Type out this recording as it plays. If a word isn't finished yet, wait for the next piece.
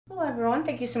Hello everyone,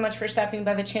 thank you so much for stopping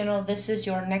by the channel. This is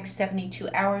your next 72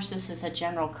 hours. This is a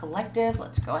general collective.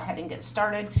 Let's go ahead and get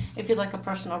started. If you'd like a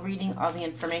personal reading, all the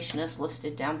information is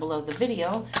listed down below the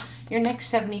video. Your next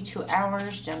 72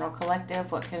 hours, general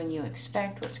collective, what can you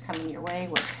expect, what's coming your way,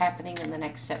 what's happening in the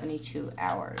next 72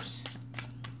 hours.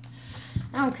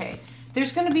 Okay.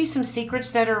 There's going to be some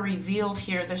secrets that are revealed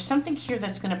here. There's something here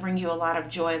that's going to bring you a lot of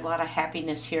joy, a lot of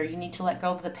happiness here. You need to let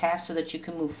go of the past so that you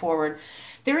can move forward.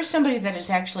 There is somebody that is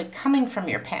actually coming from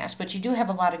your past, but you do have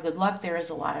a lot of good luck. There is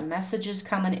a lot of messages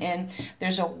coming in.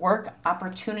 There's a work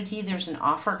opportunity. There's an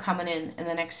offer coming in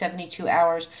the next 72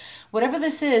 hours. Whatever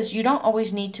this is, you don't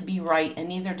always need to be right, and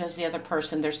neither does the other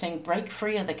person. They're saying break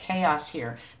free of the chaos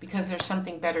here because there's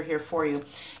something better here for you.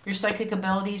 Your psychic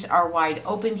abilities are wide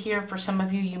open here. For some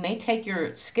of you, you may take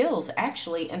your skills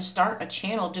actually and start a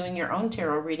channel doing your own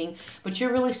tarot reading, but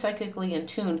you're really psychically in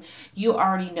tune. You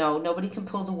already know. Nobody can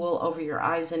pull the wool over your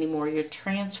eyes anymore. You're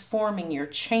transforming, you're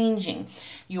changing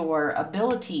your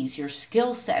abilities, your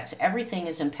skill sets. Everything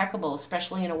is impeccable,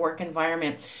 especially in a work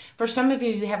environment. For some of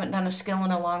you, you haven't done a skill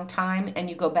in a long time and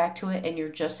you go back to it and you're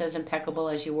just as impeccable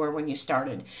as you were when you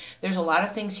started. There's a lot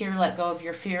of things here. Let go of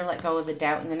your fear, let go of the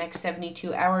doubt. In the next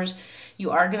 72 hours, you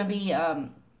are going to be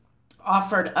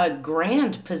offered a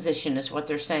grand position is what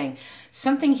they're saying.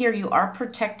 Something here, you are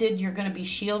protected. You're going to be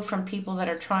shielded from people that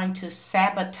are trying to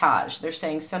sabotage. They're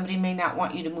saying somebody may not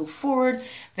want you to move forward.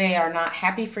 They are not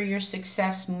happy for your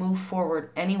success. Move forward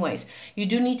anyways. You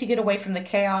do need to get away from the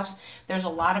chaos. There's a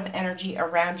lot of energy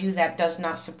around you that does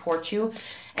not support you.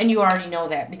 And you already know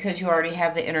that because you already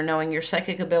have the inner knowing. Your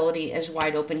psychic ability is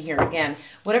wide open here again.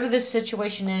 Whatever this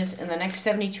situation is, in the next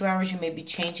 72 hours, you may be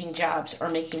changing jobs or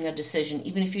making a decision.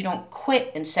 Even if you don't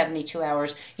quit in 72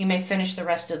 hours, you may finish the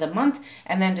rest of the month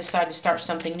and then decide to start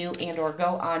something new and or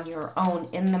go on your own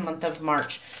in the month of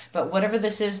March. But whatever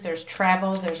this is, there's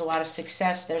travel, there's a lot of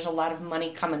success, there's a lot of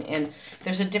money coming in.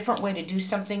 There's a different way to do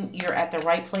something. You're at the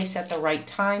right place at the right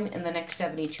time in the next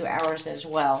 72 hours as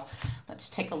well. Let's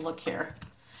take a look here.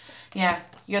 Yeah,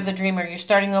 you're the dreamer. You're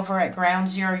starting over at ground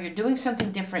zero. You're doing something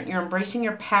different. You're embracing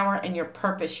your power and your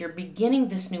purpose. You're beginning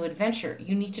this new adventure.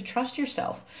 You need to trust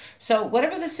yourself. So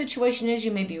whatever the situation is,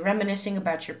 you may be reminiscing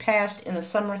about your past. In the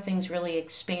summer, things really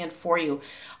expand for you.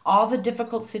 All the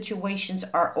difficult situations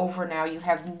are over now. You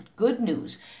have good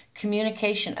news.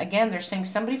 Communication. Again, they're saying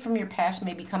somebody from your past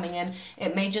may be coming in.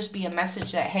 It may just be a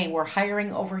message that, hey, we're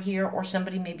hiring over here, or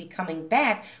somebody may be coming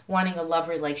back wanting a love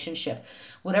relationship.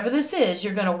 Whatever this is,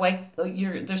 you're going to wake,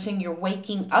 they're saying you're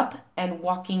waking up and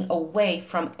walking away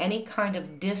from any kind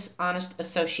of dishonest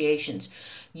associations.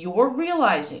 You're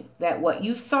realizing that what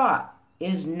you thought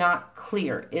is not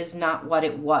clear, is not what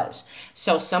it was.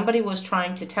 So somebody was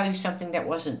trying to tell you something that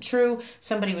wasn't true.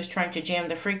 Somebody was trying to jam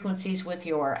the frequencies with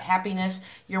your happiness.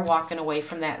 You're walking away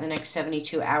from that in the next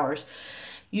 72 hours.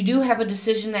 You do have a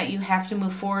decision that you have to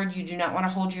move forward. You do not want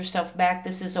to hold yourself back.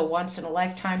 This is a once in a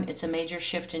lifetime. It's a major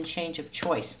shift and change of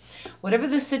choice. Whatever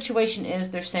the situation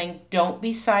is, they're saying don't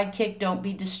be sidekicked. Don't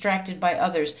be distracted by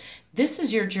others. This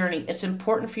is your journey. It's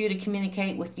important for you to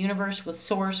communicate with universe, with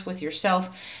source, with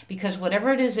yourself, because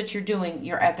whatever it is that you're doing,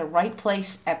 you're at the right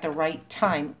place at the right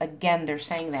time. Again, they're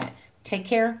saying that. Take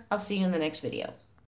care. I'll see you in the next video.